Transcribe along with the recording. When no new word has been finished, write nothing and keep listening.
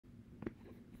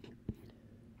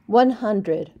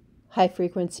100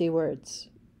 high-frequency words.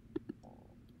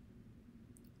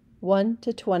 1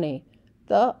 to 20.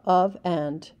 The, of,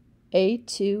 and. A,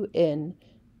 to, in.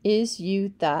 Is,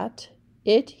 you, that.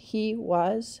 It, he,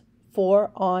 was.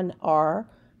 For, on, are.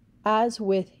 As,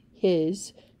 with,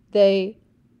 his. They,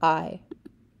 I.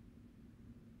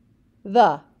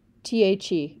 The,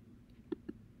 the.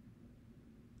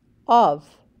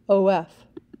 Of, of.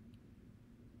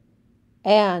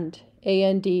 And,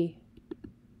 and.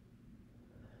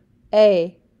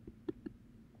 A,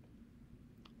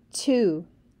 to,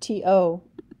 to.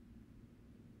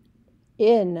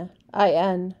 In,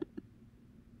 in.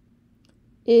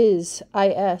 Is,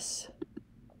 is.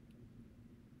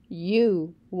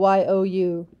 You,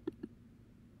 you.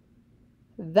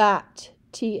 That,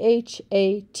 that.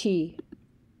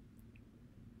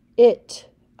 It,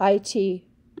 it.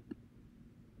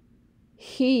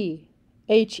 He,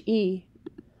 he.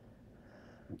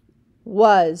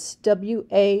 Was,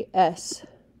 was.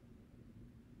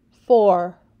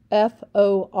 For,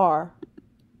 for.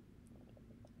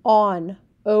 On,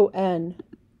 on.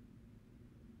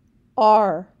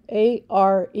 Are,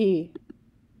 are.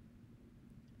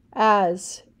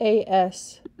 As,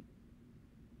 as.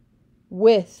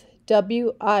 With, with.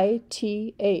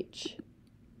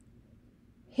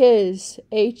 His,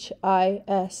 his.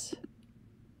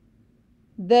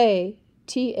 They,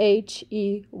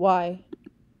 they.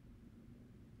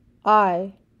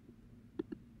 I.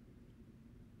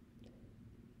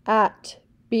 At,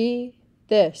 be,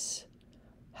 this.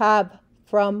 Have,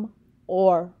 from,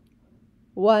 or.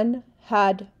 One,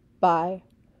 had, by.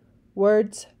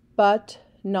 Words, but,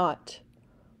 not.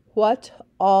 What,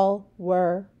 all,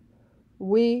 were.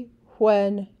 We,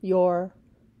 when, your.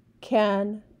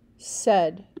 Can,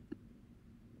 said.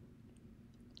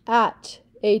 At,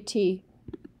 at.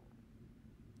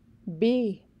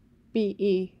 Be,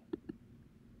 be.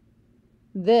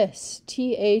 This,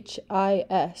 this.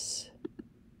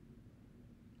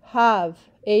 Have, have.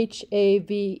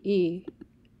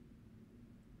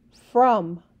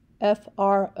 From,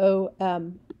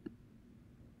 from.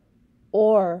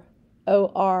 Or,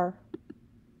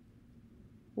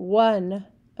 one, one.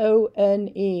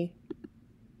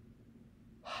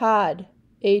 Had,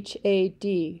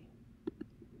 had.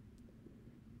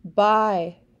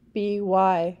 By,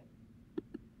 by.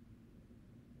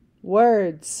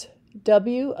 Words,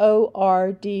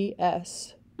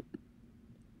 words.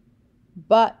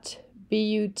 But,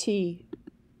 but.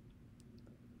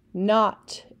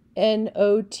 Not, not.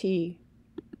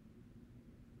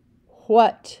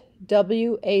 What,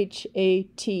 what.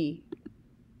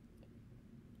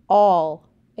 All,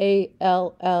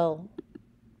 all.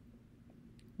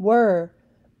 Were,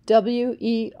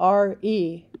 were.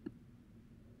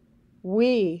 We,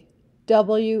 we.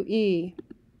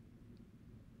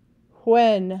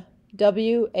 When,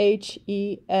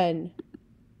 when.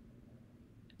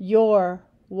 Your,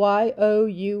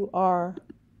 your.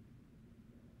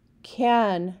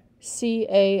 Can,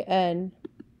 can.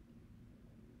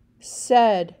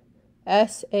 Said,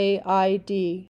 said.